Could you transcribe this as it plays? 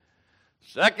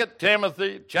Second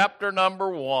Timothy chapter number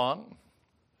 1.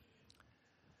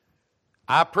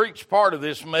 I preached part of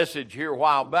this message here a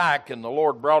while back, and the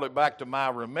Lord brought it back to my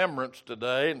remembrance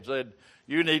today and said,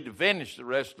 you need to finish the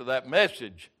rest of that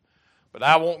message. But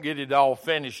I won't get it all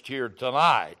finished here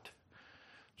tonight.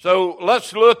 So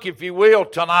let's look, if you will,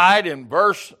 tonight in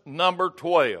verse number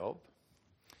 12.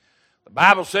 The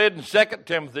Bible said in 2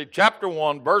 Timothy chapter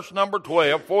 1, verse number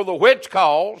 12, for the which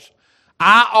cause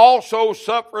I also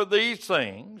suffer these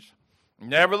things.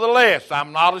 Nevertheless,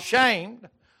 I'm not ashamed,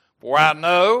 for I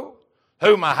know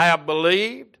whom I have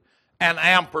believed, and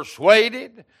am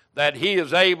persuaded that he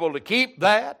is able to keep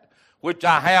that which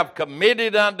I have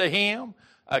committed unto him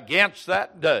against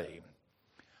that day.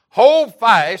 Hold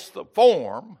fast the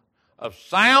form of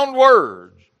sound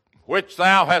words which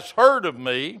thou hast heard of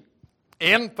me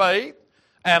in faith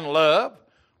and love,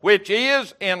 which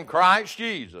is in Christ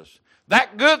Jesus.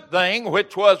 That good thing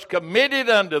which was committed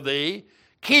unto thee,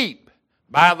 keep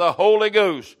by the Holy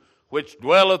Ghost which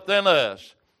dwelleth in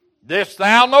us. This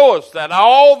thou knowest, that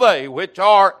all they which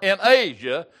are in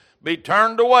Asia be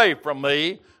turned away from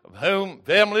me, of whom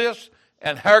Phyleus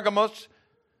and Hermogenes,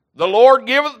 the Lord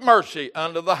giveth mercy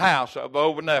unto the house of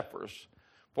Onesiphorus.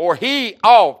 For he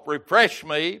oft refreshed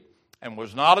me, and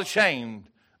was not ashamed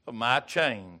of my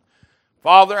chain.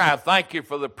 Father, I thank you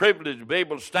for the privilege to be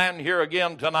able to stand here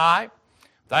again tonight.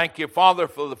 Thank you, Father,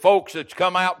 for the folks that's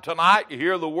come out tonight to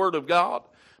hear the Word of God.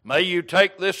 May you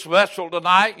take this vessel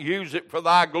tonight, use it for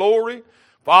thy glory.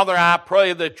 Father, I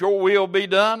pray that your will be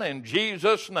done in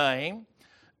Jesus' name.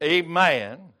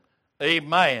 Amen,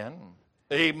 amen,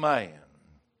 amen.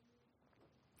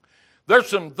 There's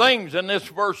some things in this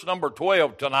verse number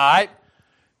 12 tonight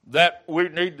that we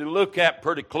need to look at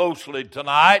pretty closely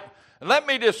tonight. And let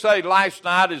me just say, last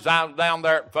night as I was down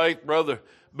there at Faith, Brother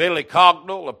Billy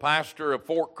Cogdell, a pastor of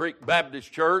Fort Creek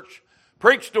Baptist Church,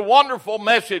 preached a wonderful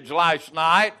message last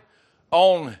night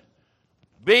on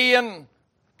being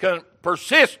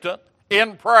persistent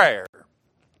in prayer.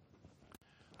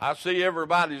 I see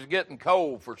everybody's getting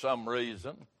cold for some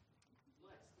reason.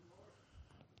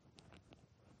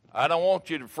 I don't want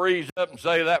you to freeze up and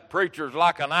say that preacher's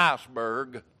like an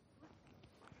iceberg.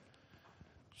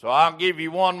 So I'll give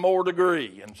you one more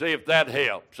degree and see if that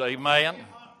helps. Amen.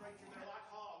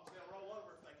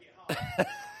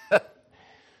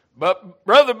 But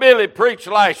Brother Billy preached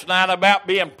last night about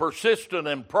being persistent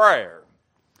in prayer.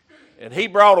 And he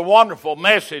brought a wonderful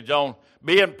message on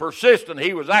being persistent.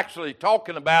 He was actually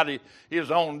talking about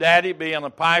his own daddy being a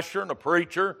pastor and a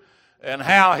preacher, and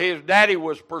how his daddy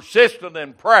was persistent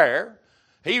in prayer.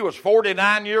 He was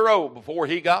 49 years old before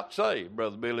he got saved,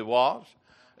 Brother Billy was.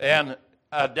 And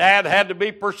Dad had to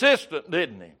be persistent,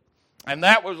 didn't he? And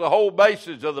that was the whole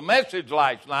basis of the message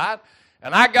last night.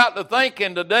 And I got to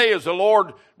thinking today as the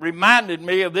Lord reminded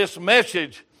me of this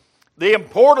message, the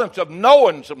importance of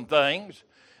knowing some things.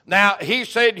 Now, he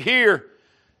said here,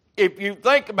 if you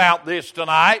think about this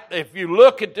tonight, if you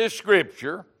look at this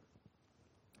scripture,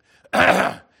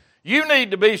 you need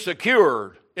to be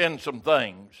secured in some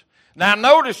things. Now,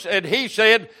 notice that he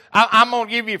said, I'm going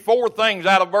to give you 4 things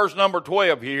out of verse number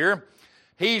 12 here.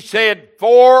 He said,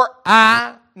 for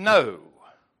I know.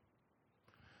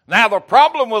 Now, the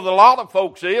problem with a lot of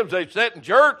folks is they sit in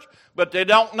church, but they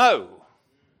don't know.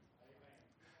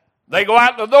 They go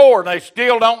out the door and they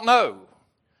still don't know.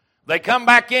 They come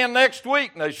back in next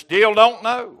week and they still don't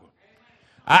know.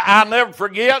 I'll never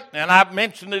forget, and I've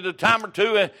mentioned it a time or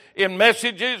two in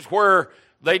messages where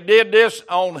they did this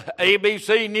on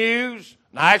ABC News,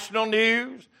 national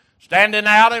news, standing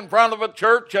out in front of a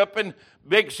church up in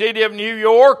big city of New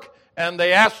York, and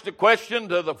they asked the question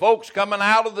to the folks coming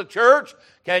out of the church,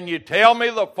 can you tell me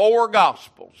the 4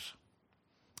 Gospels?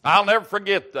 I'll never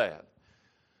forget that.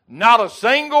 Not a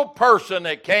single person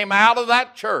that came out of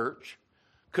that church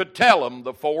could tell them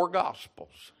the 4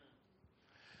 Gospels.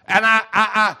 And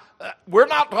we're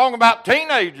not talking about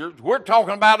teenagers. We're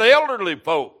talking about elderly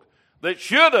folk that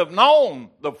should have known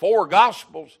the 4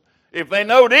 Gospels. If they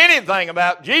knowed anything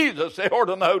about Jesus, they ought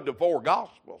to know the 4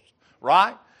 Gospels,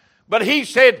 right? But he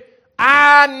said,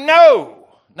 I know.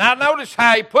 Now notice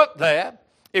how he put that.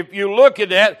 If you look at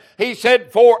that, he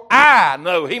said, for I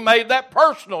know. He made that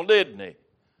personal, didn't he?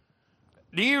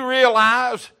 Do you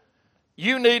realize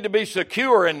you need to be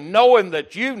secure in knowing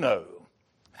that you know?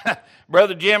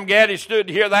 Brother Jim Gaddy stood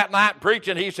here that night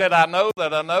preaching. He said, I know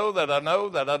that I know that I know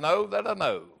that I know that I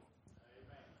know.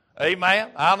 Amen.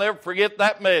 I'll never forget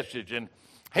that message. And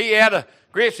he had a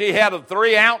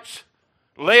 3-ounce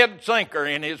lead sinker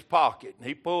in his pocket. And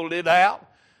he pulled it out.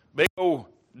 Big old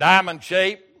diamond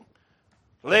shaped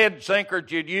lead sinker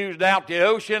that you'd used out the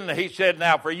ocean. And he said,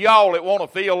 now for y'all that want to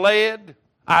feel lead,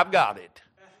 I've got it.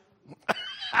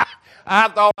 I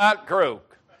thought I'd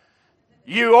croak.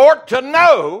 You ought to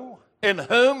know in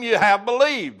whom you have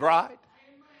believed, right?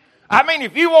 I mean,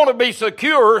 if you want to be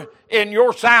secure in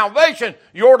your salvation,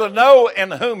 you ought to know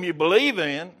in whom you believe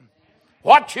in,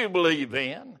 what you believe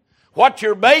in, what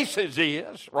your basis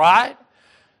is, right?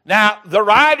 Now, the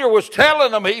writer was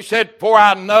telling them, he said, for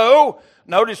I know,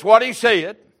 notice what he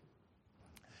said.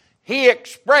 He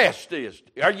expressed this.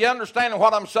 Are you understanding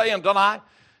what I'm saying tonight?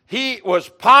 He was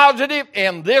positive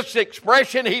in this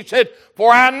expression. He said,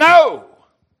 for I know.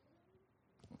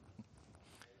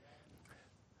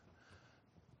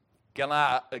 Can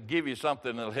I give you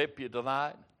something that'll help you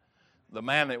tonight? The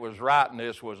man that was writing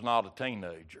this was not a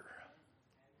teenager.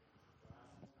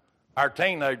 Our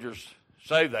teenagers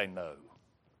say they know.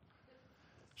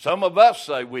 Some of us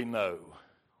say we know.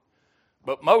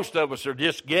 But most of us are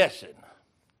just guessing.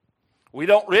 We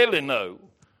don't really know.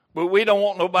 But we don't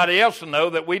want nobody else to know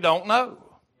that we don't know.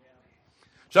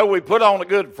 So we put on a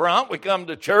good front. We come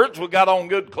to church. We got on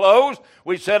good clothes.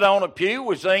 We sit on a pew.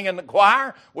 We sing in the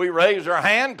choir. We raise our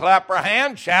hand, clap our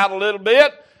hand, shout a little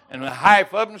bit. And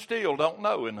half of them still don't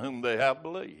know in whom they have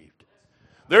believed.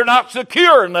 They're not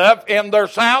secure enough in their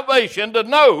salvation to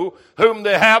know whom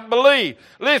they have believed.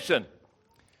 Listen,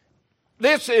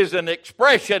 this is an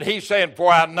expression. He's saying,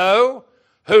 for I know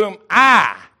whom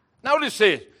I. Notice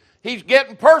this. He's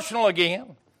getting personal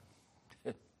again.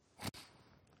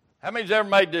 How many's ever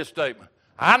made this statement?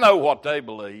 I know what they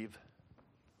believe.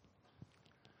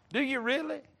 Do you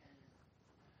really?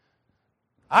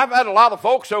 I've had a lot of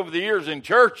folks over the years in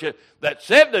church that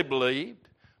said they believed,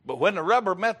 but when the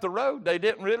rubber met the road, they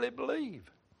didn't really believe.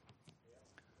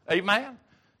 Amen?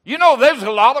 You know, there's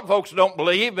a lot of folks that don't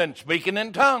believe in speaking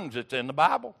in tongues. It's in the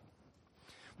Bible.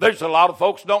 There's a lot of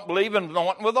folks that don't believe in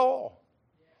anointing with oil.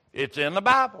 It's in the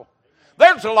Bible.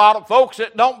 There's a lot of folks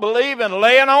that don't believe in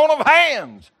laying on of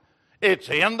hands. It's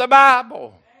in the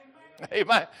Bible.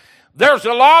 Amen. There's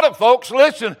a lot of folks,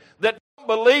 listen, that don't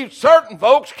believe certain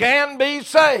folks can be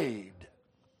saved.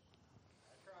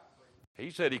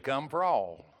 He said he come for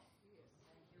all.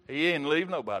 He didn't leave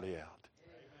nobody out.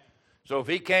 So if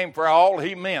he came for all,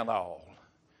 he meant all.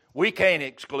 We can't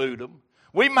exclude them.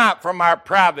 We might from our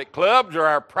private clubs or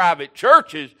our private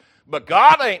churches, but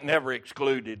God ain't never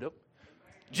excluded them.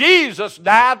 Jesus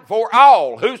died for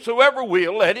all. Whosoever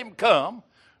will, let him come.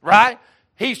 Right?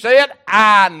 He said,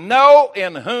 I know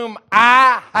in whom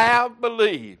I have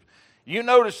believed. You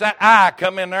notice that I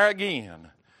come in there again.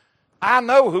 I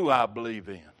know who I believe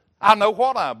in. I know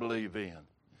what I believe in.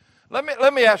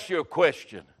 Let me ask you a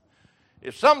question.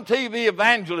 If some TV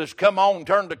evangelist come on,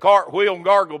 turn the cartwheel and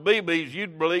gargle BBs,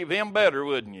 you'd believe him better,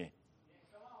 wouldn't you?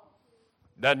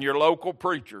 Than your local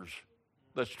preachers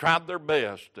that's tried their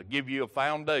best to give you a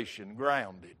foundation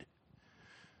grounded.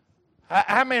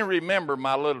 How many remember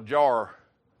my little jar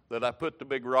that I put the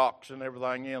big rocks and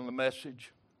everything in the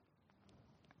message?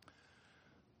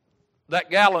 That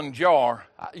gallon jar,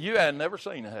 you had never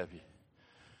seen it, have you?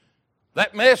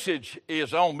 That message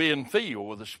is on being filled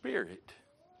with the Spirit.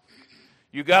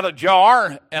 You got a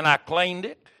jar, and I cleaned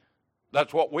it.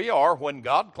 That's what we are when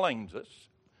God cleans us.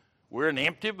 We're an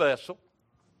empty vessel.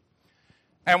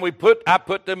 And I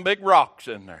put them big rocks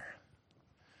in there.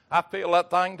 I fill that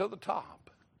thing to the top.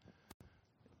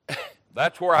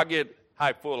 That's where I get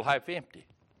half full, half empty.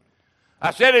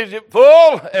 I said, is it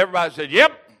full? Everybody said,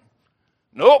 yep.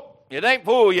 Nope, it ain't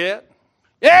full yet.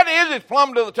 Yeah, it is. It's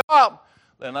plumb to the top.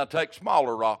 Then I take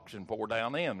smaller rocks and pour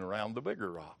down in around the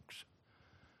bigger rocks.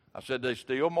 I said, there's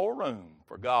still more room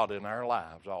for God in our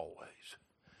lives always.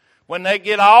 When they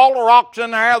get all the rocks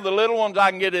in there, the little ones I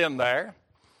can get in there,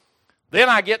 then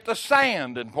I get the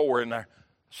sand and pour in there.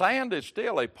 Sand is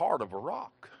still a part of a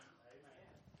rock.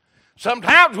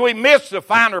 Sometimes we miss the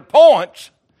finer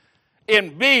points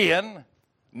in being,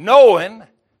 knowing,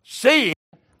 seeing,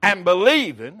 and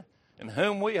believing in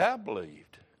whom we have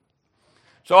believed.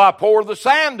 So I pour the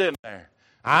sand in there.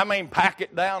 I mean, pack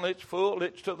it down. It's full.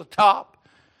 It's to the top.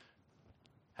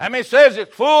 How many says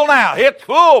it's full now? It's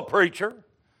full, preacher.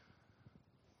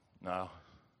 No.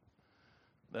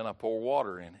 Then I pour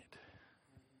water in it.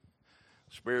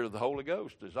 The Spirit of the Holy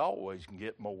Ghost is always can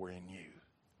get more in you.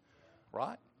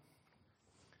 Right?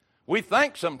 We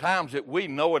think sometimes that we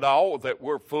know it all, that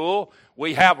we're full.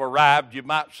 We have arrived, you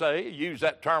might say. Use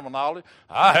that terminology.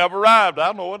 I have arrived.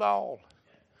 I know it all.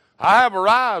 I have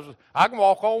arrived. I can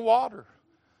walk on water.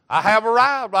 I have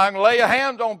arrived. I can lay a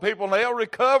hand on people and they'll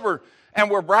recover. And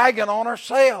we're bragging on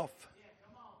ourselves.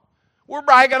 We're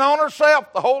bragging on ourselves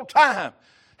the whole time.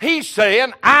 He's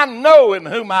saying, I know in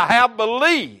whom I have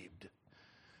believed.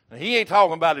 And he ain't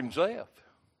talking about himself.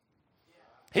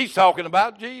 He's talking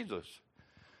about Jesus.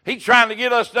 He's trying to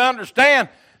get us to understand,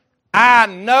 I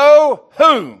know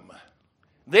whom.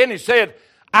 Then he said,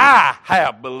 I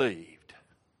have believed.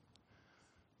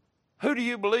 Who do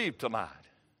you believe tonight?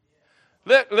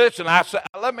 Listen,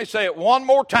 let me say it one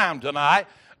more time tonight.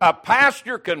 A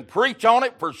pastor can preach on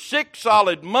it for 6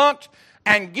 solid months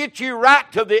and get you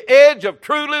right to the edge of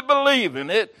truly believing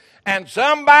it, and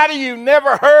somebody you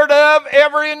never heard of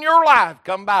ever in your life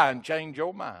come by and change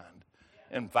your mind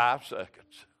in 5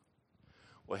 seconds.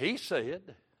 Well, he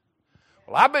said,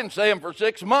 well, I've been saying for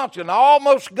 6 months and I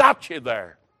almost got you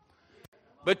there.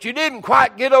 But you didn't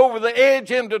quite get over the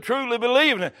edge into truly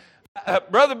believing it.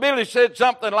 Brother Billy said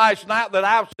something last night that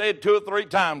I've said 2 or 3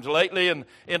 times lately in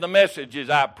the messages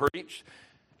I've preached.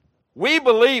 We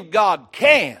believe God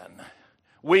can.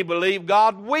 We believe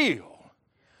God will.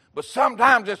 But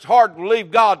sometimes it's hard to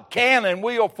believe God can and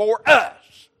will for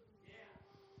us.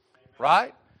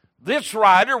 Right? This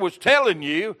writer was telling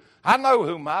you, I know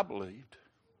whom I believed.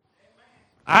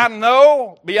 I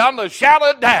know beyond a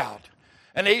shadow of doubt.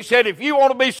 And he said, if you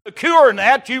want to be secure in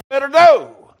that, you better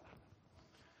know.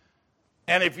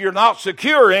 And if you're not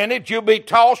secure in it, you'll be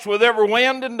tossed with every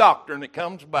wind and doctrine that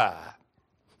comes by.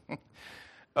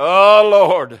 Oh,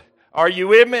 Lord, are you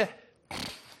with me?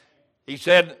 He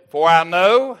said, for I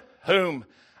know whom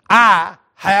I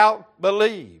have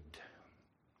believed.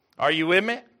 Are you with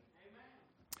me? Amen.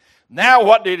 Now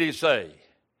what did he say?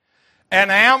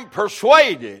 And am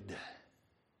persuaded.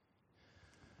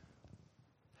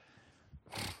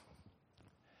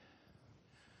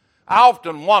 I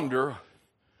often wonder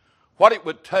what it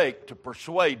would take to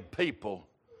persuade people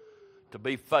to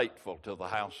be faithful to the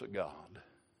house of God.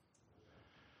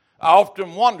 I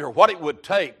often wonder what it would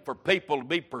take for people to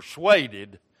be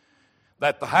persuaded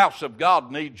that the house of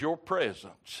God needs your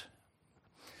presence.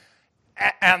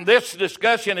 And this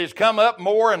discussion has come up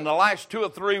more in the last 2 or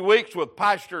 3 weeks with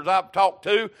pastors I've talked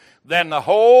to than the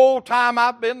whole time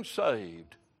I've been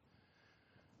saved.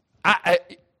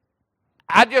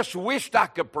 I just wished I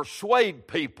could persuade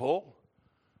people.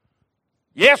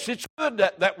 Yes, it's good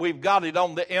that we've got it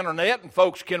on the internet and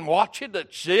folks can watch it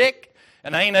that's sick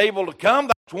and ain't able to come.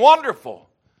 That's wonderful.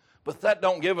 But that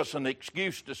don't give us an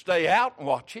excuse to stay out and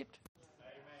watch it.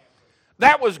 Amen.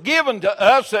 That was given to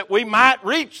us that we might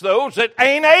reach those that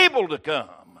ain't able to come.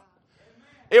 Amen.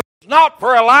 It was not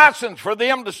for a license for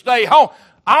them to stay home.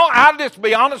 I'll just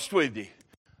be honest with you.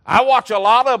 I watch a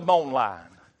lot of them online.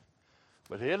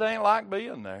 But it ain't like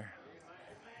being there.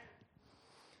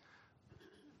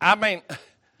 I mean,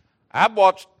 I've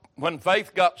watched when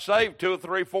Faith got saved 2 or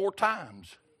 3, 4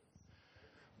 times.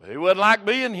 But it wasn't like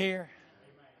being here.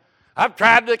 I've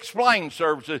tried to explain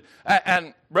services.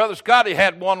 And Brother Scotty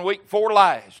had 1 week before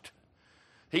last.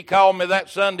 He called me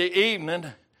that Sunday evening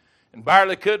and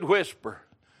barely could whisper.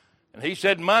 And he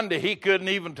said Monday he couldn't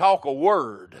even talk a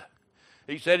word.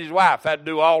 He said his wife had to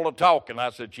do all the talking. I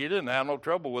said, she didn't have no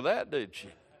trouble with that, did she?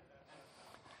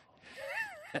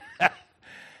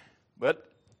 But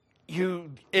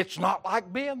it's not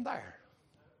like being there.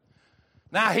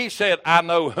 Now he said, I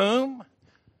know whom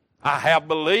I have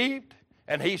believed,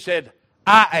 and he said,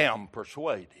 I am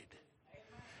persuaded.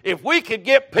 If we could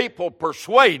get people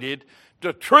persuaded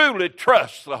to truly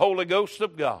trust the Holy Ghost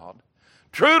of God,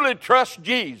 truly trust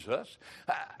Jesus,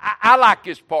 I like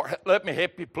this part. Let me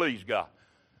help you, please, God.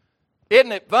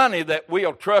 Isn't it funny that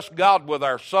we'll trust God with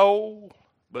our soul,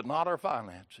 but not our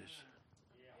finances?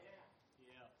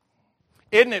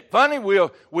 Isn't it funny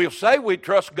we'll say we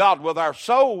trust God with our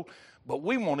soul, but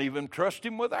we won't even trust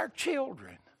Him with our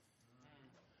children?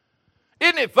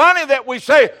 Isn't it funny that we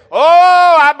say,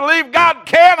 oh, I believe God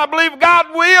can, I believe God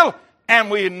will, and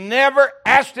we never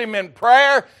asked Him in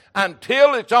prayer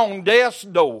until it's on death's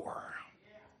door?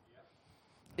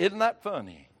 Isn't that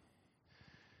funny?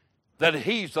 That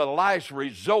He's the last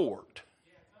resort.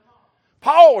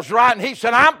 Paul was writing, he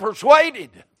said, I'm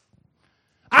persuaded.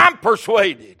 I'm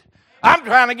persuaded. I'm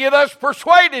trying to get us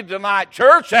persuaded tonight,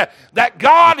 church, that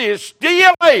God is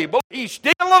still able. He's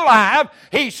still alive.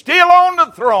 He's still on the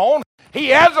throne. He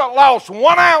hasn't lost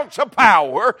 1 ounce of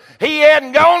power. He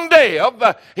hadn't gone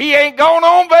deaf. He ain't gone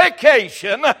on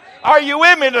vacation. Are you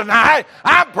with me tonight?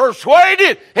 I'm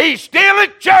persuaded He's still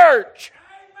at church.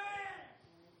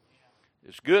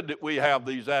 It's good that we have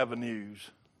these avenues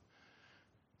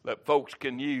that folks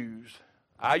can use.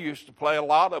 I used to play a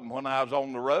lot of them when I was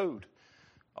on the road,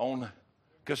 on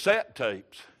cassette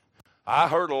tapes. I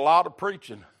heard a lot of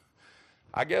preaching.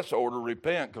 I guess I ought to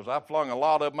repent because I flung a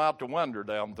lot of them out the window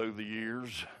down through the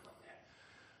years.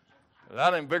 But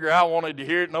I didn't figure I wanted to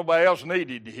hear it. Nobody else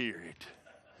needed to hear it.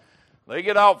 They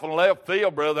get off in left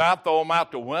field, brother, I throw them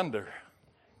out the window.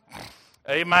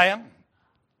 Amen.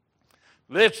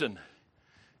 Listen,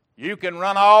 You can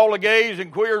run all the gays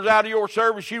and queers out of your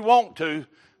service you want to,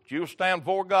 but you'll stand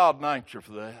before God and answer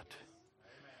for that.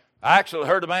 I actually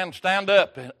heard a man stand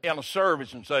up in a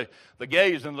service and say, the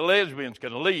gays and the lesbians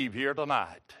can leave here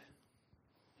tonight.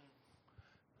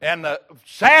 And the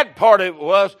sad part of it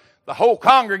was, the whole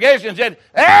congregation said,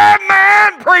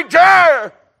 amen, preacher!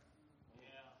 Yeah.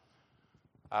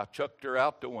 I chucked her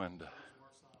out the window.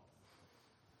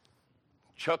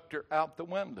 Chucked her out the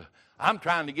window. I'm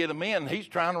trying to get them in. He's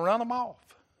trying to run them off.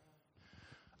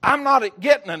 I'm not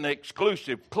getting an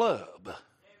exclusive club.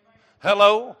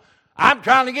 Hello? I'm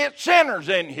trying to get sinners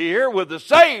in here with the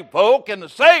saved folk, and the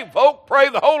saved folk pray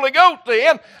the Holy Ghost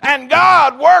in, and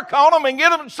God work on them and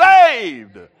get them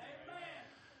saved. Amen.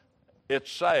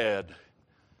 It's sad.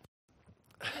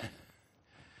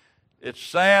 It's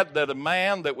sad that a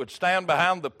man that would stand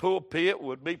behind the pulpit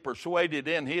would be persuaded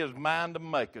in his mind to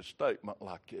make a statement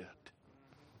like that.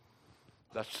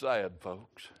 That's sad,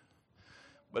 folks.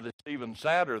 But it's even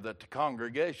sadder that the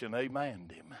congregation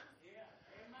amened him.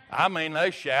 I mean,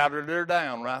 they shouted her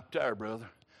down right there, brother.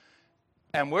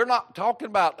 And we're not talking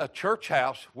about a church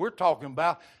house. We're talking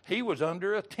about he was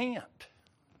under a tent.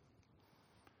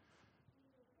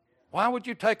 Why would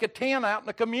you take a tent out in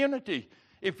the community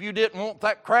if you didn't want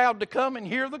that crowd to come and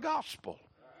hear the gospel?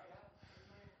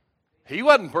 He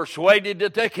wasn't persuaded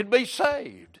that they could be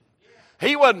saved.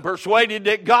 He wasn't persuaded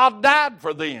that God died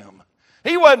for them.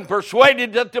 He wasn't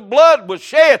persuaded that the blood was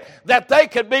shed that they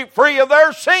could be free of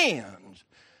their sins.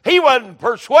 He wasn't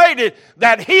persuaded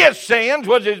that his sins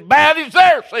was as bad as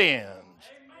their sins.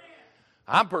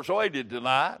 I'm persuaded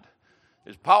tonight,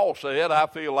 as Paul said, I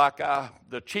feel like I'm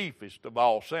the chiefest of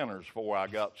all sinners before I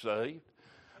got saved.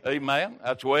 Amen.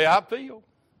 That's the way I feel.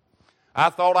 I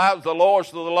thought I was the lowest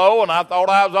of the low, and I thought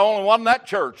I was the only one in that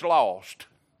church lost.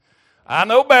 I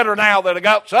know better now that I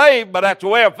got saved, but that's the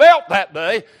way I felt that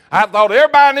day. I thought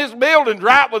everybody in this building's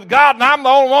right with God, and I'm the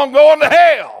only one going to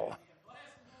hell.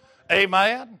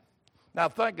 Amen. Now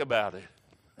think about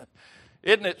it.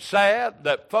 Isn't it sad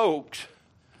that folks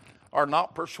are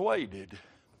not persuaded?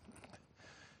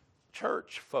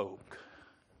 Church folk.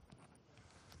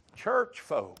 Church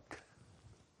folk.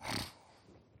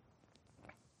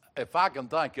 If I can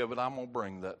think of it, I'm going to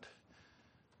bring that.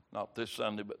 Not this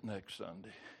Sunday, but next Sunday.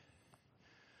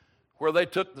 Where they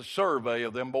took the survey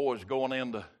of them boys going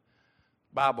into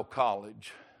Bible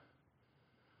college.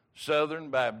 Southern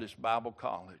Baptist Bible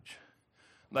College.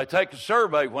 They take a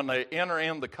survey when they enter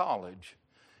in the college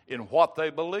in what they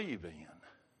believe in.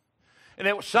 And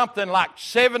it was something like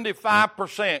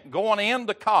 75% going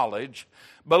into college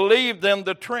believed in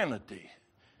the Trinity.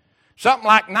 Something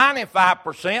like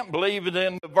 95% believed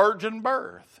in the virgin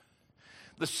birth.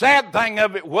 The sad thing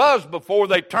of it was, before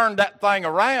they turned that thing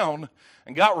around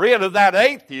and got rid of that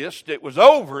atheist, it was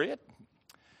over it,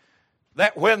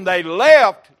 that when they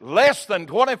left, less than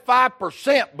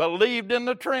 25% believed in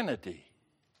the Trinity.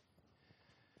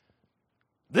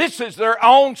 This is their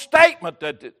own statement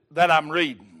that I'm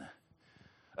reading.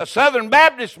 A Southern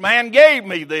Baptist man gave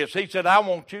me this. He said, I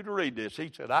want you to read this.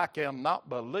 He said, I cannot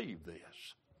believe this.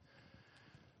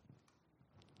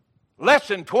 Less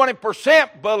than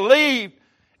 20% believe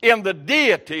in the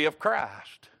deity of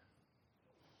Christ.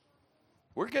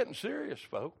 We're getting serious,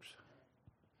 folks.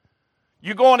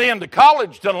 You're going into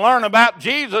college to learn about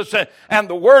Jesus and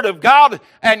the Word of God,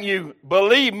 and you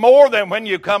believe more than when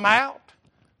you come out.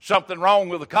 Something wrong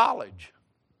with the college.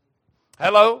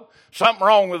 Hello? Something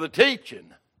wrong with the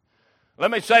teaching. Let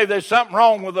me say there's something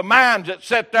wrong with the minds that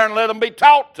sit there and let them be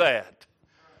taught that.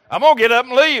 I'm going to get up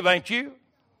and leave, ain't you?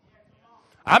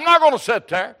 I'm not going to sit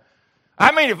there.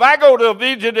 I mean, if I go to a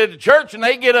visit at the church and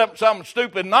they get up some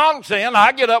stupid nonsense,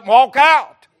 I get up and walk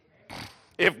out.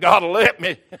 If God will let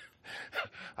me.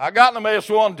 I got in a mess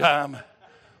one time.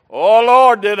 Oh,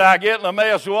 Lord, did I get in a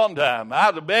mess one time. I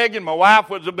was a-begging, my wife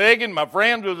was a-begging, my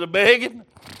friends was a-begging.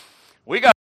 We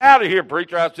got out of here,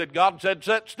 preacher. I said, God said,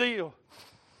 sit still.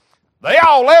 They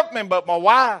all left me but my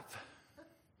wife.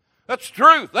 That's the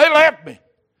truth. They left me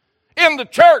in the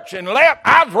church and left.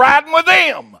 I was riding with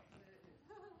them.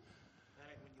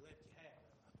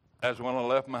 That's when I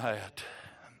left my hat.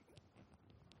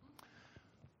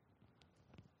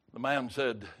 The man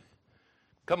said,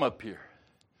 come up here.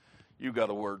 You got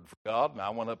a word for God. And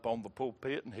I went up on the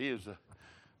pulpit, and he is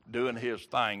doing his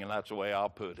thing, and that's the way I'll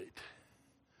put it.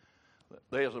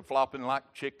 There's a flopping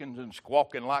like chickens and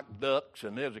squawking like ducks,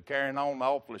 and there's a carrying on the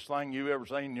awfulest thing you've ever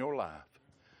seen in your life.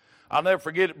 I'll never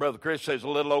forget it, Brother Chris. There's a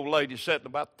little old lady sitting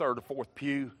about the third or fourth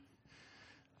pew.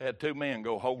 Had two men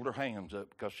go hold her hands up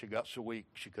because she got so weak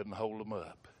she couldn't hold them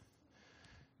up.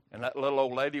 And that little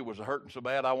old lady was hurting so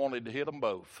bad I wanted to hit them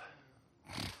both.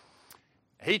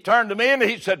 He turned to me and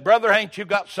he said, "Brother, ain't you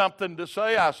got something to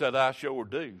say?" I said, "I sure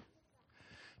do."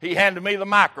 He handed me the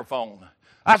microphone.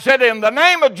 I said, "In the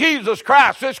name of Jesus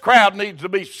Christ, this crowd needs to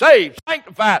be saved,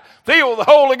 sanctified, filled with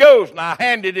the Holy Ghost." And I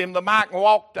handed him the mic and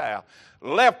walked out.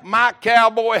 Left my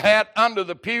cowboy hat under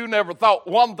the pew, never thought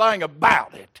one thing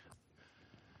about it.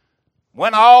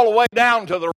 Went all the way down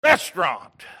to the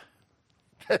restaurant.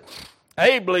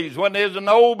 Abley's, when there's an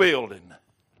old building.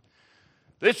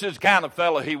 This is the kind of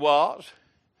fellow he was.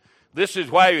 This is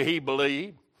why he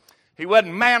believed. He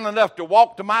wasn't man enough to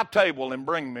walk to my table and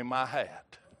bring me my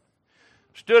hat.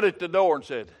 Stood at the door and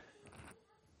said,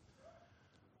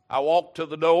 I walked to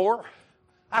the door.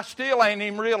 I still ain't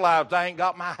even realized I ain't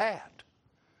got my hat.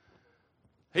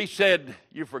 He said,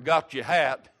 "You forgot your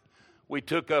hat. We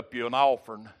took up you an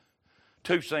offering.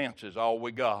 2 cents is all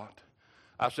we got."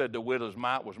 I said, "The widow's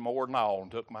mite was more than all,"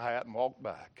 and took my hat and walked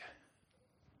back.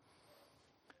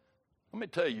 Let me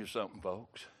tell you something,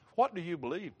 folks. What do you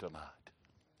believe tonight?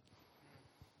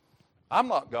 I'm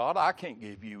not God. I can't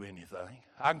give you anything.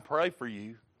 I can pray for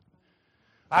you.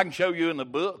 I can show you in the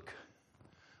book.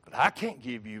 But I can't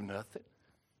give you nothing.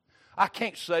 I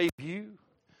can't save you.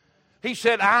 He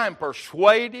said, "I am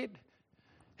persuaded."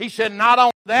 He said, not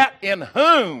only that, in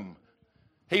whom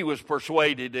he was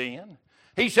persuaded in.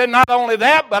 He said, not only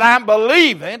that, but I'm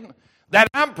believing that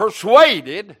I'm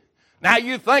persuaded. Now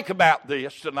you think about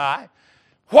this tonight.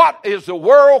 What is the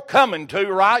world coming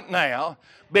to right now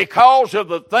because of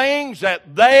the things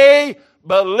that they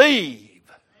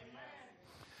believe?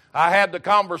 I had the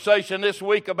conversation this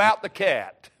week about the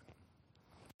cat.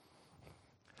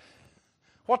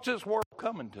 What's this world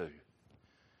coming to?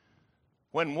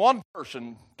 When one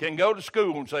person can go to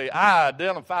school and say, "I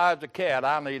identify as a cat,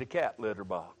 I need a cat litter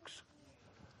box."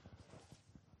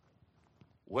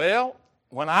 Well,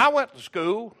 when I went to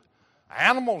school,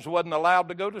 animals wasn't allowed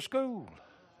to go to school.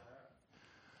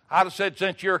 I'd have said,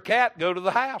 "Since you're a cat, go to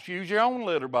the house, use your own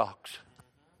litter box."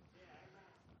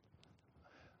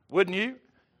 Wouldn't you?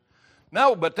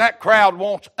 No, but that crowd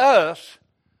wants us,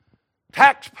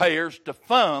 taxpayers, to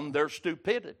fund their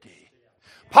stupidity.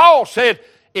 Paul said,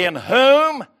 "In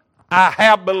whom I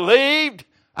have believed,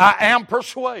 I am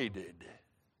persuaded."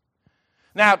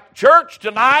 Now, church,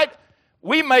 tonight,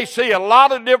 we may see a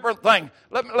lot of different things.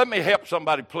 Let me help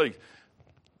somebody, please.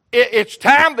 It's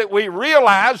time that we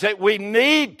realize that we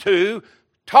need to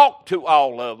talk to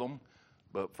all of them,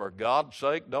 but for God's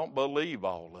sake, don't believe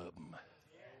all of them.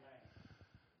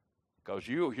 Because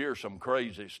you'll hear some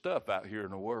crazy stuff out here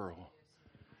in the world.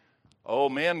 "Oh,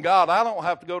 man, God, I don't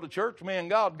have to go to church. Me and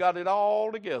God got it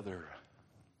all together."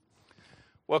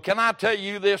 Well, can I tell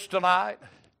you this tonight?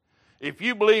 If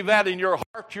you believe that in your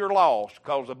heart, you're lost.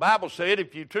 Because the Bible said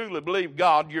if you truly believe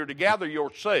God, you're to gather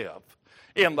yourself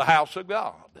in the house of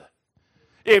God.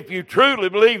 If you truly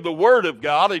believe the Word of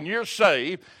God and you're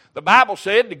saved, the Bible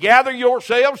said to gather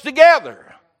yourselves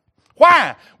together.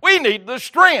 Why? We need the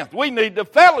strength. We need the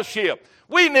fellowship.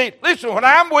 Listen, when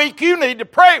I'm weak, you need to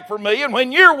pray for me. And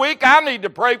when you're weak, I need to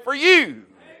pray for you.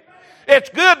 It's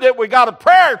good that we got a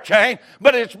prayer chain,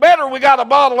 but it's better we got a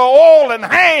bottle of oil and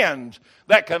hands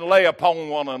that can lay upon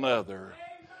one another.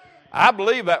 I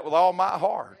believe that with all my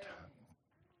heart.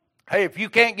 Hey, if you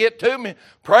can't get to me,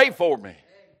 pray for me.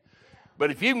 But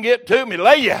if you can get to me,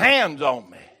 lay your hands on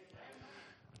me.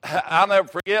 I'll never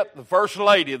forget the first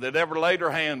lady that ever laid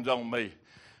her hands on me.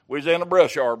 We was in a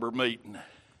brush arbor meeting.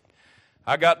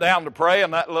 I got down to pray,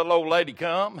 and that little old lady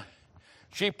come.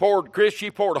 She poured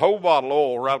a whole bottle of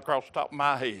oil right across the top of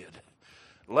my head.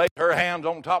 Laid her hands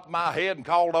on top of my head and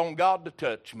called on God to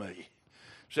touch me.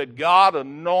 Said, "God,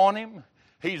 anoint him."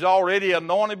 He's already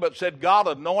anointed, but said, "God,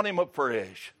 anoint him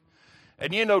afresh."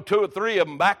 And 2 or 3 of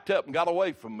them backed up and got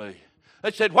away from me.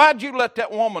 They said, "Why'd you let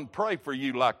that woman pray for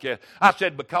you like that?" I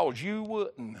said, "Because you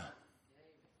wouldn't."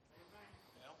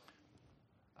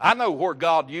 I know where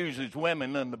God uses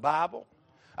women in the Bible.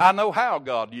 I know how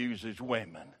God uses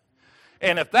women.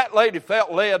 And if that lady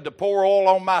felt led to pour oil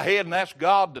on my head and ask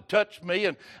God to touch me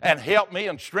and help me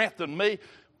and strengthen me,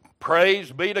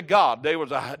 praise be to God. There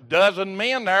was a dozen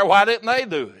men there. Why didn't they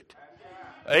do it?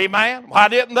 Amen. Why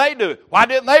didn't they do it? Why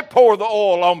didn't they pour the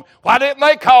oil on me? Why didn't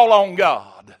they call on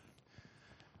God?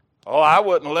 Oh, I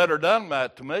wouldn't let her done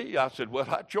that to me. I said, "Well,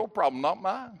 that's your problem, not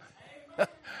mine."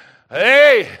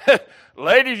 Hey,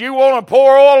 ladies, you want to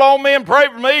pour oil on me and pray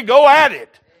for me? Go at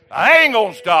it. I ain't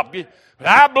going to stop you.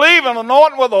 I believe in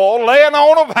anointing with oil, laying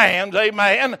on of hands,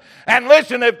 amen. And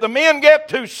listen, if the men get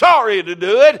too sorry to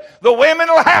do it, the women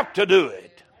will have to do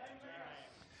it.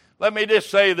 Let me just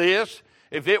say this.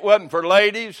 If it wasn't for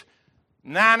ladies,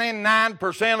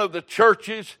 99% of the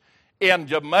churches in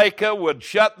Jamaica would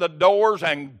shut the doors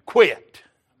and quit.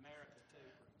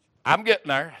 I'm getting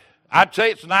there. I'd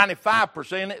say it's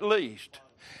 95% at least.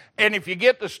 And if you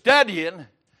get to studying,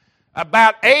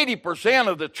 about 80%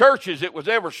 of the churches that was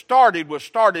ever started was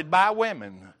started by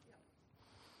women.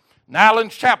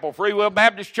 Nyland's Chapel, Free Will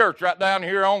Baptist Church, right down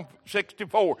here on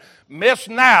 64. Miss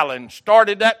Nyland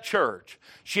started that church.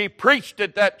 She preached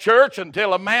at that church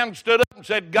until a man stood up and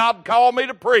said, God called me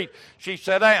to preach. She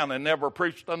sat down and never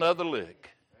preached another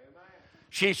lick.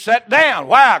 She sat down.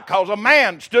 Why? Because a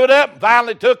man stood up and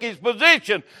finally took his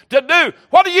position to do.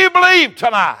 What do you believe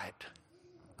tonight?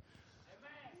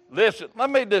 Listen, let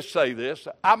me just say this.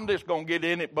 I'm just going to get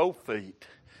in at both feet.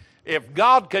 If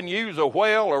God can use a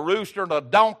whale, a rooster, and a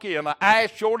donkey, and an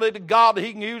ass, surely to God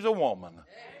He can use a woman.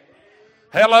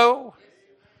 Hello?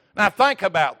 Now think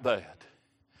about that.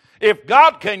 If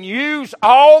God can use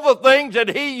all the things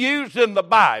that He used in the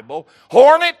Bible,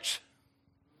 hornets,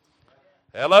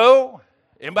 hello?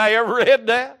 Anybody ever read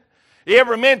that? You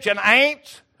ever mention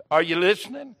ants? Are you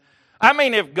listening? I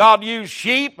mean, if God used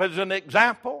sheep as an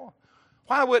example,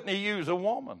 why wouldn't He use a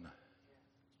woman?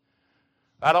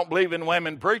 I don't believe in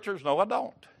women preachers. No, I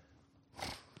don't.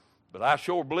 But I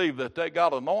sure believe that they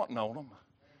got anointing on them.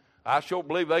 I sure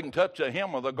believe they can touch the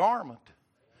hem of the garment.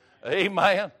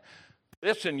 Amen.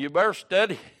 Listen, you better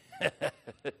study.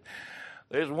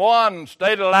 There's one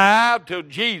stayed alive till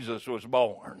Jesus was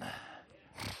born.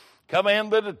 Come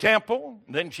into the temple.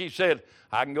 Then she said,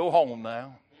 I can go home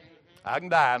now. I can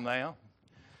die now.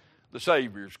 The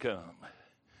Savior's come.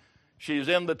 She's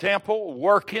in the temple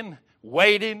working,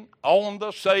 waiting on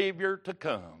the Savior to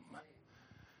come.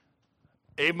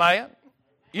 Amen.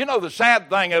 You know, the sad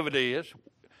thing of it is,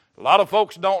 a lot of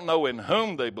folks don't know in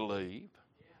whom they believe.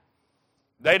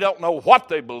 They don't know what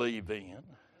they believe in.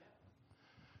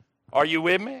 Are you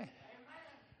with me?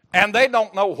 And they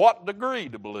don't know what degree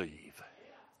to believe.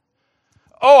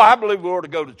 Oh, I believe we ought to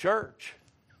go to church.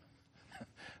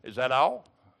 Is that all?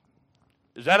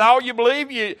 Is that all you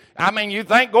believe? You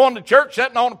think going to church,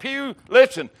 sitting on a pew?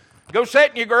 Listen, go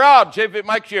sit in your garage, see if it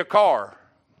makes you a car.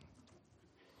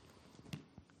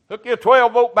 Hook your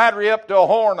 12-volt battery up to a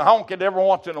horn and honk it every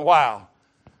once in a while.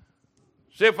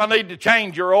 See if I need to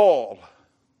change your oil.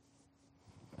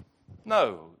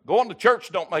 No, going to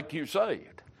church don't make you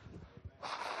saved.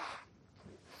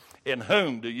 In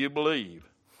whom do you believe?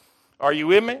 Are you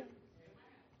with me?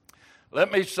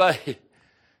 Let me say,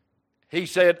 he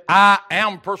said, I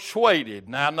am persuaded.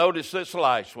 Now notice this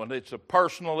last one. It's a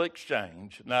personal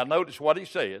exchange. Now notice what he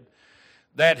said.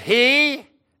 That he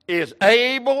is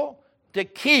able to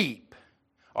keep.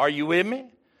 Are you with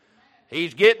me?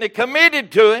 He's getting it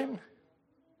committed to him.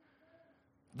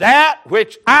 That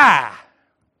which I,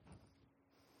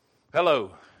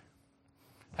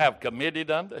 have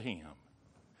committed unto him.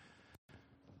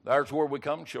 There's where we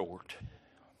come short.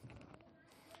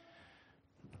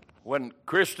 When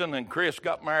Kristen and Chris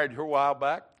got married here a while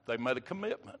back, they made a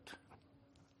commitment.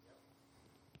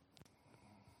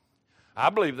 I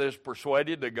believe they're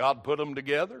persuaded that God put them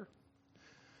together.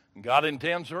 And God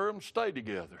intends for them to stay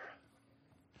together.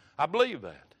 I believe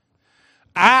that.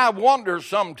 I wonder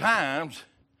sometimes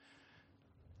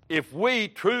if we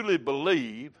truly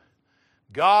believe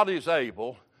God is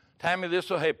able. Tammy, this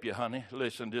will help you, honey.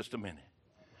 Listen just a minute.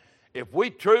 If we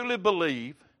truly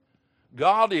believe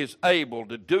God is able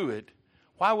to do it,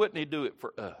 why wouldn't He do it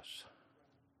for us?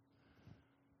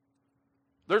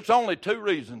 There's only two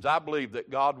reasons I believe that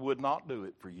God would not do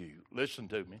it for you. Listen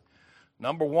to me.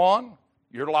 Number one,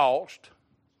 you're lost.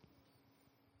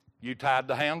 You tied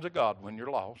the hands of God when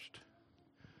you're lost.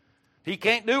 He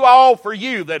can't do all for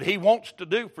you that He wants to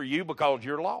do for you because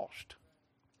you're lost.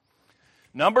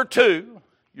 Number two,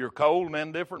 you're cold and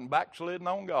indifferent and backslidden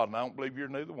on God, and I don't believe you're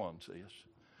neither one, sis.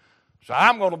 So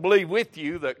I'm going to believe with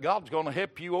you that God's going to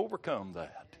help you overcome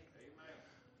that.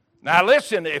 Now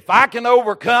listen, if I can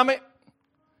overcome it,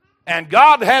 and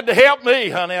God had to help me,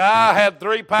 honey. I had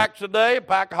 3 packs a day, a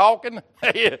pack of Hawking.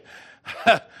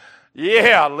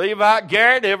 Yeah, Levi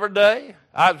Garrett every day.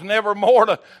 I was never more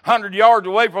than 100 yards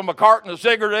away from a carton of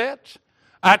cigarettes.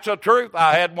 That's the truth.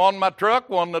 I had one in my truck,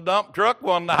 one in the dump truck,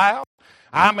 one in the house.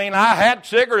 I had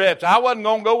cigarettes. I wasn't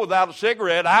going to go without a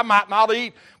cigarette. I might not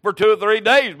eat for 2 or 3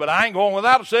 days, but I ain't going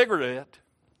without a cigarette.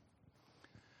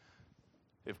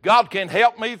 If God can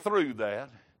help me through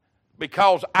that,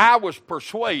 because I was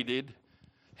persuaded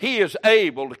He is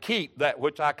able to keep that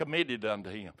which I committed unto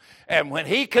Him. And when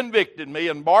He convicted me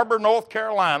in Barber, North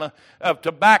Carolina, of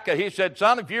tobacco, He said,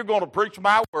 son, if you're going to preach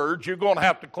my words, you're going to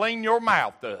have to clean your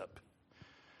mouth up.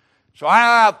 So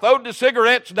I throwed the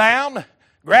cigarettes down,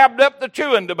 grabbed up the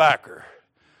chewing tobacco,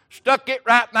 stuck it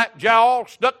right in that jaw,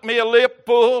 stuck me a lip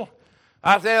full.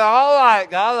 I said, all right,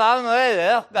 God, I'm ready,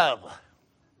 let's go.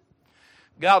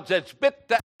 God said, spit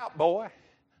that out, boy.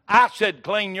 I said,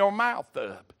 clean your mouth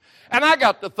up. And I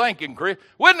got to thinking, Chris,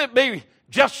 wouldn't it be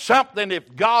just something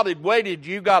if God had waited,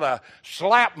 you got a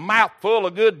slap mouthful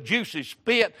of good juicy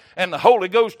spit and the Holy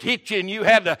Ghost hit you and you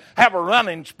had to have a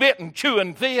running spit and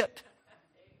chewing fit?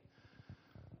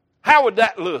 How would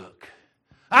that look?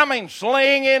 I mean,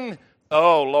 slinging.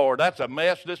 Oh, Lord, that's a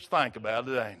mess. Just think about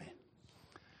it, ain't it?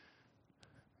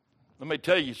 Let me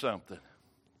tell you something.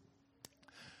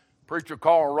 Preacher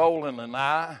Carl Rowland and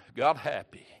I got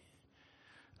happy.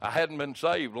 I hadn't been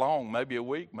saved long, maybe a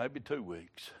week, maybe 2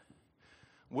 weeks.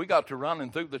 We got to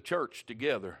running through the church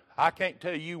together. I can't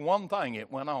tell you one thing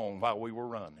that went on while we were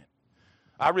running.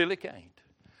 I really can't.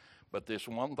 But this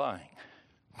one thing.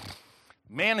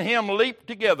 Me and him leaped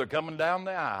together coming down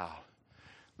the aisle.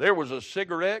 There was a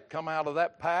cigarette come out of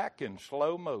that pack in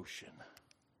slow motion.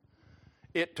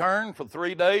 It turned for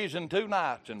 3 days and 2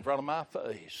 nights in front of my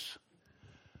face.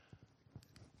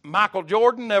 Michael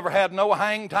Jordan never had no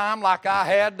hang time like I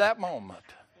had that moment.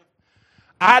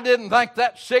 I didn't think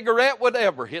that cigarette would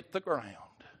ever hit the ground.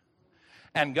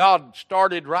 And God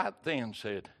started right then,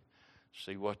 said,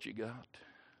 see what you got?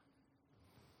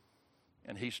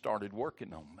 And he started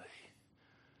working on me.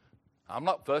 I'm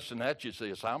not fussing at you,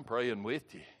 sis. I'm praying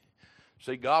with you.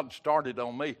 See, God started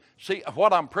on me. See,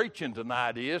 what I'm preaching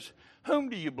tonight is, whom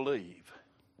do you believe?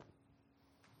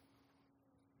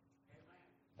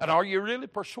 And are you really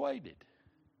persuaded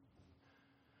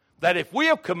that if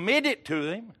we'll commit it to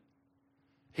Him,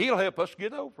 He'll help us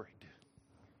get over it?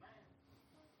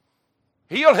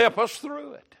 He'll help us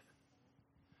through it.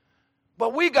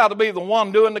 But we got to be the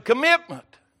one doing the commitment.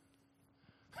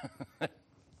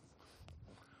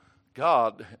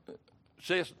 God,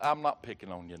 sis, I'm not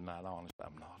picking on you tonight, honest,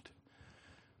 I'm not.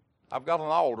 I've got an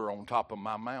altar on top of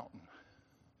my mountain.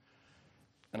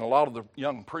 And a lot of the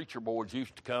young preacher boys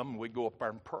used to come and we'd go up there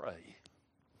and pray.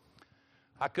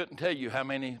 I couldn't tell you how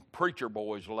many preacher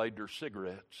boys laid their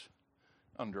cigarettes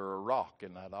under a rock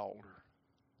in that altar.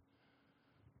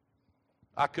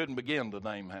 I couldn't begin to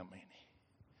name how many.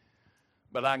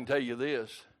 But I can tell you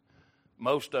this,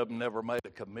 most of them never made a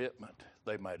commitment.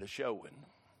 They made a showing.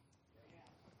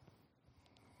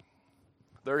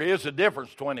 There is a difference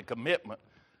between a commitment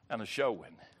and a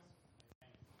showing.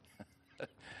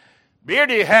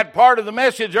 Beardy had part of the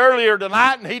message earlier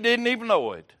tonight and he didn't even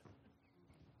know it.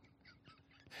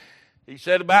 He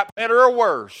said about better or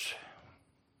worse.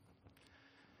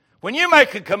 When you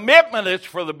make a commitment, it's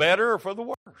for the better or for the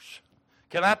worse.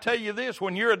 Can I tell you this?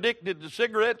 When you're addicted to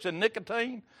cigarettes and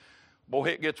nicotine, boy,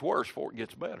 it gets worse before it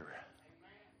gets better.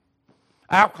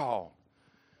 Alcohol.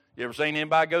 You ever seen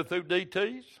anybody go through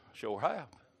DTs? Sure have.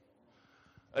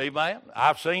 Amen.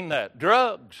 I've seen that.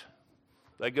 Drugs.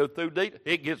 They go through DTs.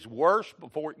 It gets worse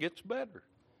before it gets better.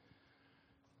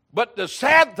 But the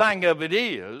sad thing of it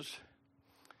is,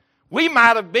 we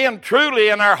might have been truly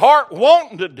in our heart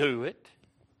wanting to do it.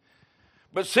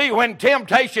 But see, when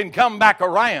temptation come back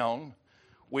around,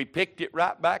 we picked it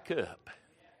right back up.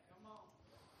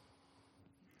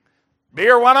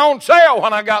 Beer went on sale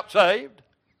when I got saved.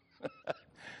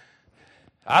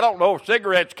 I don't know if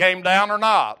cigarettes came down or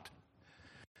not.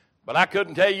 But I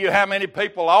couldn't tell you how many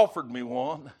people offered me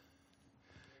one.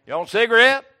 You want a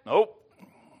cigarette? Nope.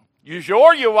 You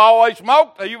sure you've always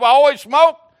smoked? You've always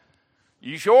smoked?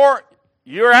 You sure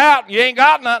you're out? You ain't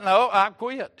got nothing? No, I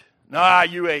quit. No,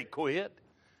 you ain't quit.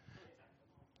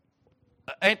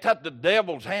 Ain't that the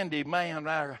devil's handy man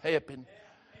right there helping?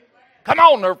 Come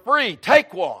on, they're free.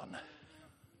 Take one.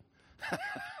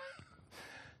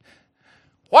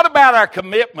 What about our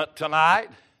commitment tonight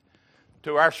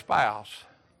to our spouse?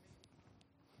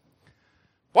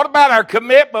 What about our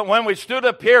commitment when we stood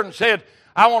up here and said,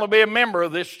 I want to be a member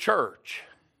of this church?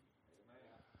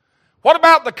 What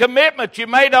about the commitment you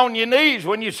made on your knees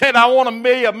when you said, I want to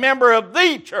be a member of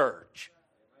the church?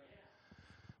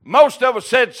 Most of us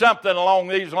said something along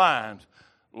these lines.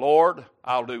 Lord,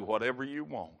 I'll do whatever you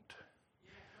want.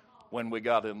 When we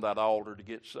got in that altar to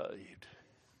get saved.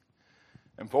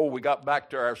 And before we got back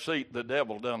to our seat, the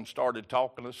devil done started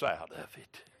talking us out of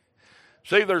it.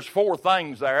 See, there's 4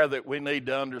 things there that we need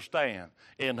to understand.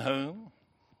 In whom?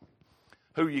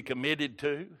 Who you committed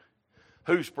to?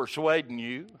 Who's persuading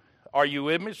you? Are you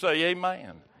with me? Say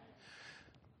amen.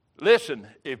 Listen,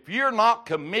 if you're not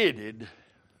committed,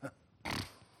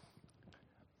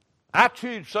 I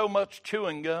chewed so much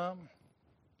chewing gum.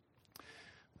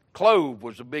 Clove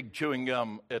was a big chewing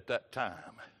gum at that time.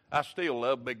 I still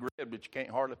love Big Red, but you can't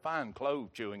hardly find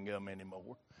clove chewing gum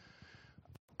anymore.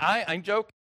 I ain't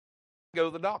joking. I go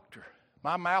to the doctor.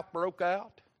 My mouth broke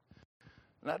out.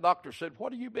 And that doctor said,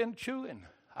 what have you been chewing?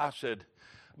 I said,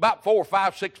 about 4,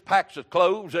 5, 6 packs of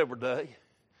cloves every day.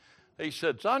 He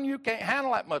said, son, you can't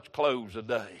handle that much clothes a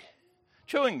day.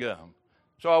 Chewing gum.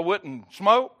 So I wouldn't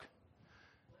smoke.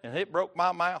 And it broke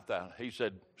my mouth out. He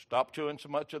said, stop chewing so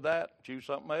much of that. Chew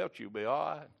something else. You'll be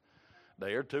all right.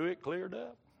 Day or two, it cleared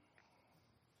up.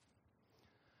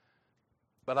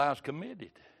 But I was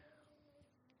committed.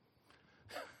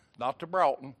 Not to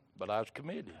Broughton, but I was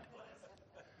committed.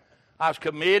 I was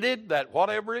committed that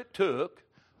whatever it took,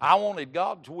 I wanted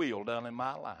God's will done in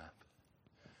my life.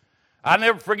 I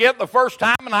never forget the first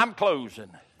time, and I'm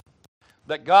closing,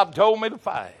 that God told me to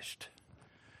fast.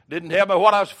 Didn't tell me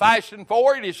what I was fasting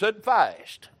for. He said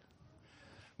fast.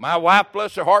 My wife,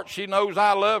 bless her heart, she knows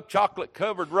I love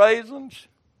chocolate-covered raisins,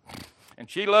 and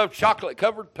she loves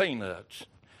chocolate-covered peanuts.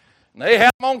 And they had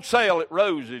them on sale at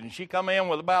Rosie's, and she come in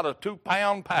with about a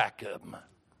 2-pound pack of them.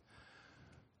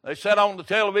 They sat on the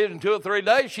television 2 or 3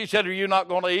 days. She said, are you not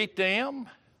going to eat them?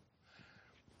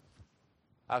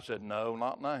 I said, no,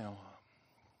 not now.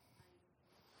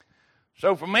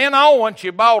 So from then on, when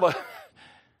she bought a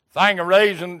thing of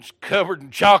raisins covered in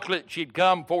chocolate, she'd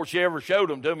come before she ever showed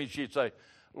them to me. She'd say,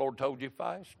 Lord told you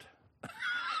fast.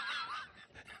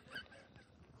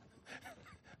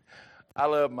 I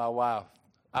love my wife.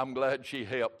 I'm glad she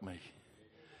helped me.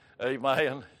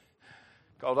 Amen.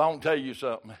 Because I want to tell you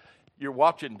something. You're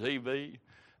watching TV,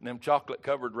 and them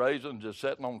chocolate-covered raisins is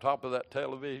sitting on top of that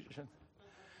television,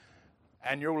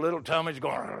 and your little tummy's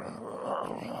going,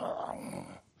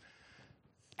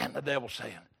 and the devil's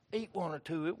saying, eat 1 or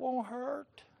 2, it won't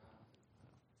hurt.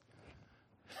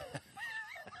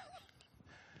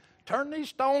 Turn these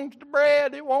stones to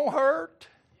bread, it won't hurt.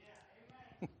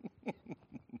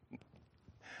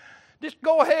 Just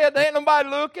go ahead, ain't nobody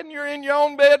looking, you're in your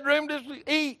own bedroom, just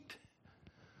eat.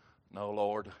 No,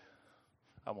 Lord,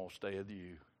 I'm going to stay with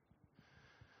you.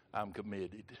 I'm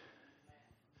committed.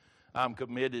 I'm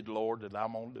committed, Lord, that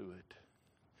I'm going to do it.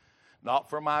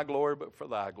 Not for my glory, but for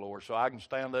thy glory. So I can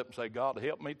stand up and say, God,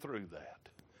 help me through that.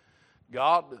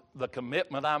 God, the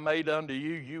commitment I made unto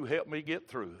you, you help me get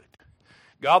through it.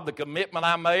 God, the commitment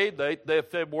I made, the 8th day of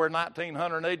February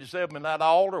 1987 in that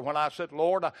altar when I said,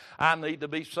 Lord, I need to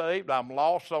be saved. I'm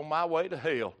lost on my way to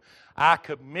hell. I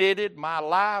committed my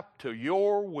life to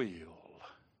your will,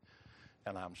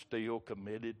 and I'm still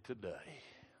committed today.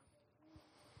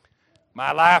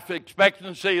 My life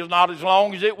expectancy is not as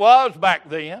long as it was back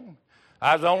then.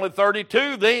 I was only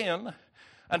 32 then.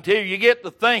 Until you get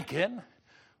to thinking,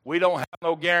 we don't have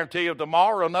no guarantee of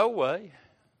tomorrow, no way.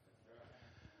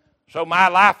 So my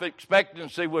life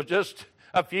expectancy was just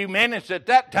a few minutes at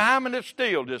that time, and it's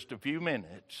still just a few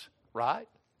minutes, right?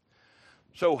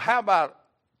 So how about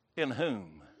in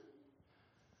whom?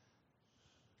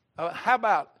 How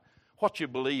about what you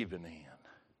believing in?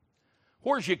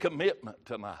 Where's your commitment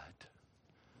tonight?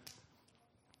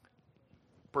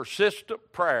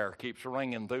 Persistent prayer keeps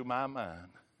ringing through my mind.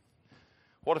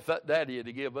 What if that daddy had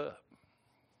to give up?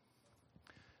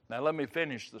 Now let me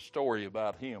finish the story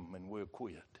about him and we'll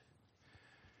quit.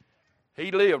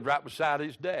 He lived right beside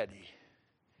his daddy.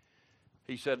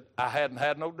 He said, I hadn't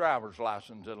had no driver's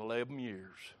license in 11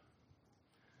 years.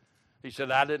 He said,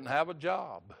 I didn't have a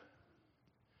job.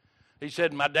 He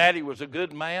said, my daddy was a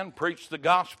good man, preached the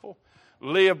gospel,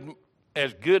 lived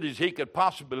as good as he could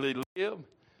possibly live,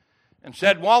 and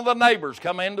said one of the neighbors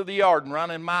come into the yard and run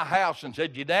in my house and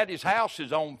said, your daddy's house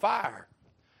is on fire.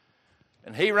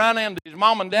 And he ran into his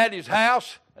mom and daddy's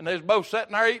house, and they was both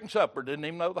sitting there eating supper, didn't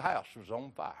even know the house was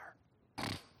on fire.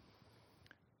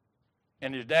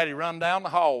 And his daddy run down the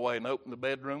hallway and opened the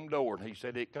bedroom door. And he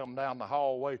said it come down the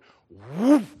hallway.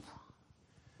 Whoosh!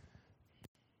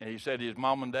 And he said his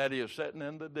mom and daddy is sitting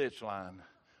in the ditch line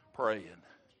praying.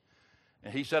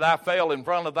 And he said, I fell in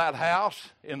front of that house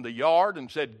in the yard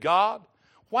and said, God,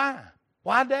 why?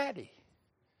 Why Daddy?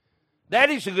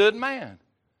 Daddy's a good man.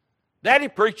 Daddy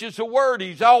preaches the word.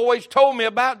 He's always told me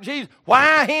about Jesus.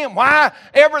 Why him? Why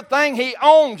everything he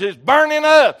owns is burning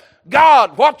up?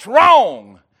 God, what's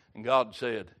wrong? And God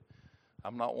said,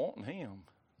 I'm not wanting him.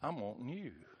 I'm wanting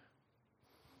you.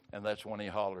 And that's when he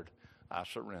hollered, I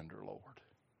surrender, Lord.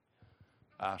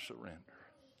 I surrender.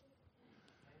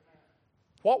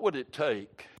 What would it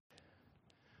take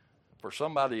for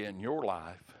somebody in your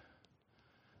life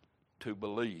to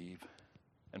believe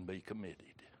and be committed?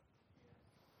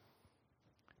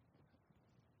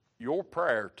 Your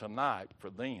prayer tonight for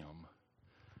them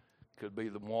could be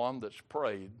the one that's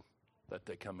prayed that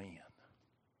they come in.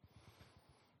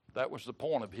 That was the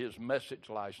point of his message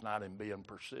last night in being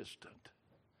persistent.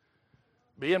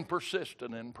 Being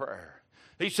persistent in prayer.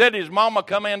 He said his mama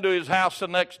come into his house the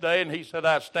next day and he said,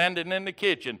 I was standing in the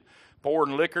kitchen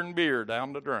pouring liquor and beer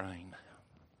down the drain.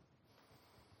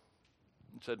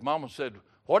 And said, Mama said,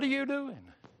 what are you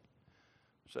doing?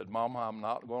 Said, Mama, I'm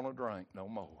not going to drink no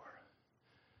more.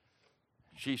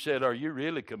 She said, are you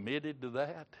really committed to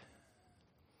that?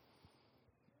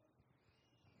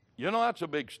 You know, that's a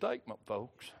big statement,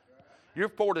 folks. You're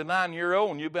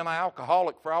 49-year-old and you've been an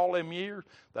alcoholic for all them years.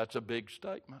 That's a big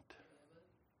statement.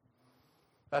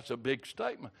 That's a big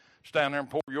statement. Stand there and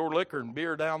pour your liquor and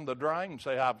beer down the drain and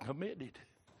say, I'm committed.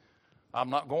 I'm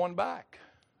not going back.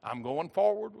 I'm going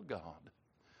forward with God.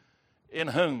 In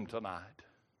whom tonight?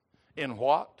 In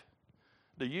what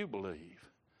do you believe?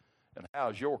 And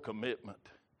how's your commitment?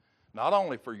 Not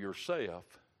only for yourself,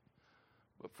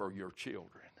 but for your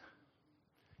children,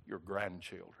 your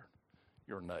grandchildren,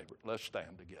 your neighbor. Let's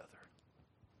stand together.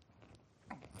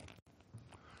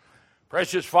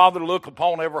 Precious Father, look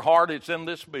upon every heart that's in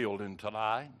this building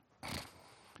tonight.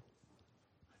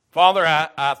 Father,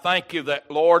 I thank you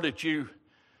that, Lord, that you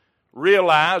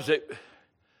realize that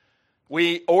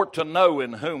we ought to know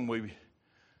in whom we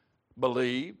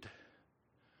believed.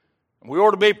 We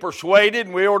ought to be persuaded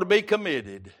and we ought to be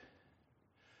committed.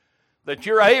 That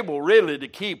you're able really to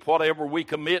keep whatever we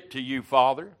commit to you,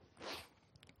 Father.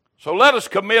 So let us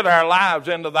commit our lives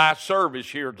into thy service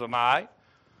here tonight.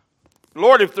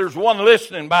 Lord, if there's one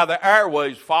listening by the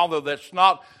airways, Father, that's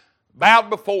not bowed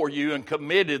before you and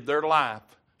committed their life,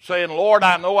 saying, Lord,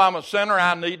 I know I'm a sinner,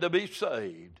 I need to be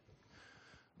saved.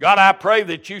 God, I pray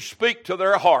that you speak to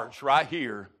their hearts right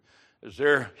here as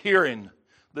they're hearing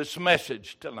this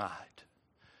message tonight.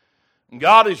 And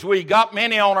God, as we got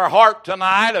many on our heart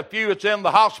tonight, a few that's in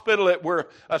the hospital that we're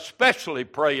especially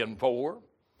praying for,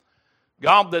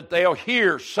 God, that they'll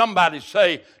hear somebody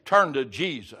say, turn to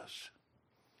Jesus.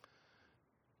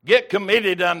 Get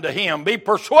committed unto him. Be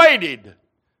persuaded.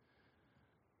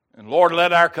 And Lord,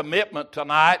 let our commitment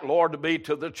tonight, Lord, to be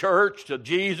to the church, to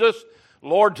Jesus,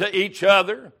 Lord, to each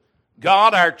other.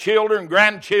 God, our children,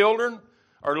 grandchildren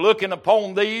are looking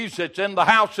upon these that's in the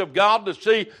house of God to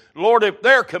see, Lord, if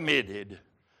they're committed,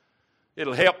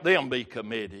 it'll help them be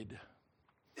committed.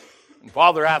 And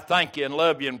Father, I thank you and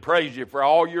love you and praise you for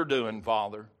all you're doing,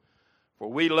 Father. For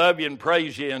we love you and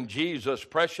praise you in Jesus'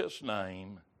 precious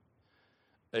name.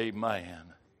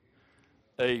 Amen.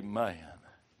 Amen.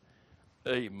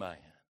 Amen.